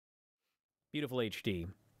Beautiful HD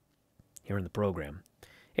here in the program.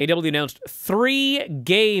 AEW announced 3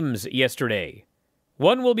 games yesterday.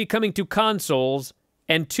 1 will be coming to consoles,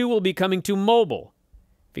 and 2 will be coming to mobile.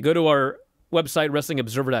 If you go to our website,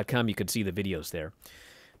 WrestlingObserver.com, you can see the videos there.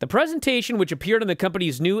 The presentation, which appeared on the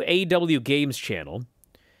company's new AEW Games channel,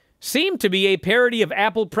 seemed to be a parody of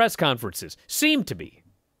Apple press conferences. Seemed to be.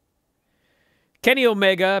 Kenny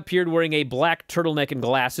Omega appeared wearing a black turtleneck and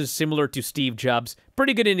glasses, similar to Steve Jobs.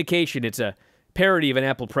 Pretty good indication it's a parody of an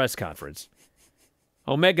Apple press conference.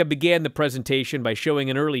 Omega began the presentation by showing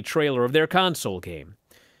an early trailer of their console game.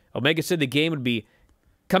 Omega said the game would be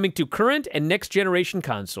coming to current and next-generation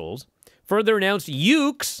consoles. Further announced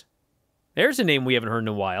Yuke's, there's a name we haven't heard in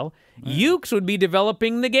a while, Yuke's would be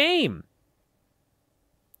developing the game.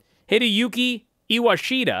 Hideyuki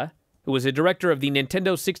Iwashida, who was a director of the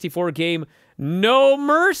Nintendo 64 game No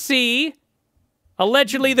Mercy,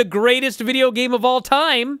 allegedly the greatest video game of all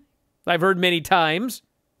time, I've heard many times,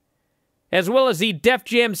 as well as the Def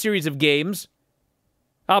Jam series of games.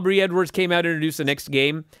 Aubrey Edwards came out and introduced the next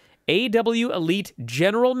game, AEW Elite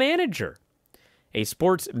General Manager, a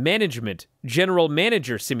sports management general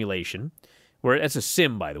manager simulation, where that's a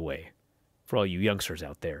sim, by the way, for all you youngsters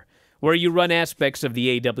out there, where you run aspects of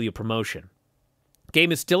the AEW promotion.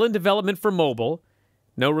 Game is still in development for mobile.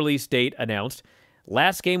 No release date announced.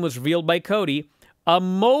 Last game was revealed by Cody, a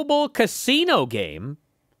mobile casino game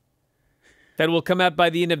that will come out by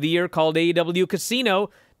the end of the year called AEW Casino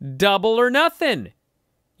Double or Nothing.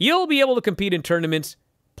 You'll be able to compete in tournaments,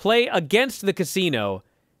 play against the casino,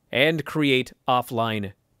 and create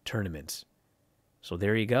offline tournaments. So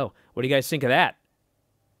there you go. What do you guys think of that?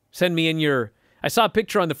 Send me in your... I saw a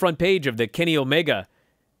picture on the front page of the Kenny Omega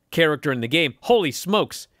character in the game. Holy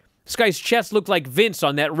smokes. This guy's chest looked like Vince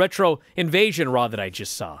on that Retro Invasion Raw that I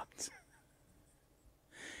just saw.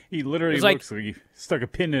 He literally looks like he stuck a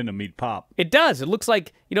pin in him, he'd pop. It does. It looks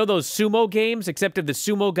like, you know those sumo games, except if the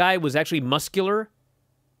sumo guy was actually muscular?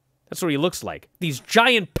 That's what he looks like. These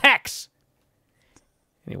giant pecs.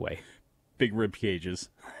 Anyway. Big rib cages.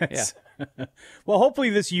 Yeah. Well,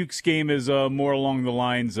 hopefully this Yuke's game is more along the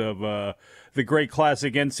lines of the great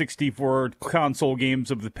classic N64 console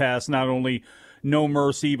games of the past, not only No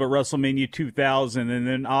Mercy, but WrestleMania 2000, and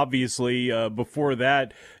then obviously before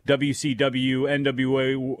that, WCW,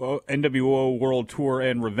 NWO World Tour,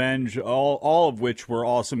 and Revenge, all of which were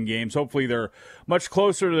awesome games. Hopefully they're much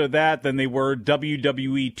closer to that than they were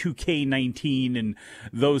WWE 2K19 and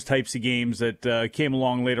those types of games that came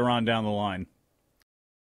along later on down the line.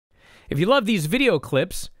 If you love these video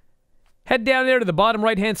clips, head down there to the bottom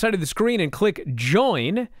right-hand side of the screen and click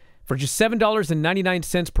Join. For just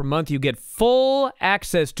 $7.99 per month, you get full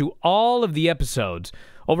access to all of the episodes,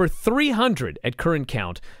 over 300 at current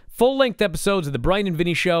count, full-length episodes of The Bryan and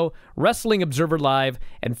Vinny Show, Wrestling Observer Live,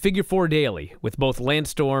 and Figure 4 Daily with both Lance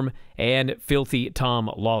Storm and Filthy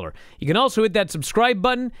Tom Lawler. You can also hit that subscribe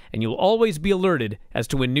button, and you'll always be alerted as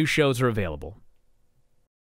to when new shows are available.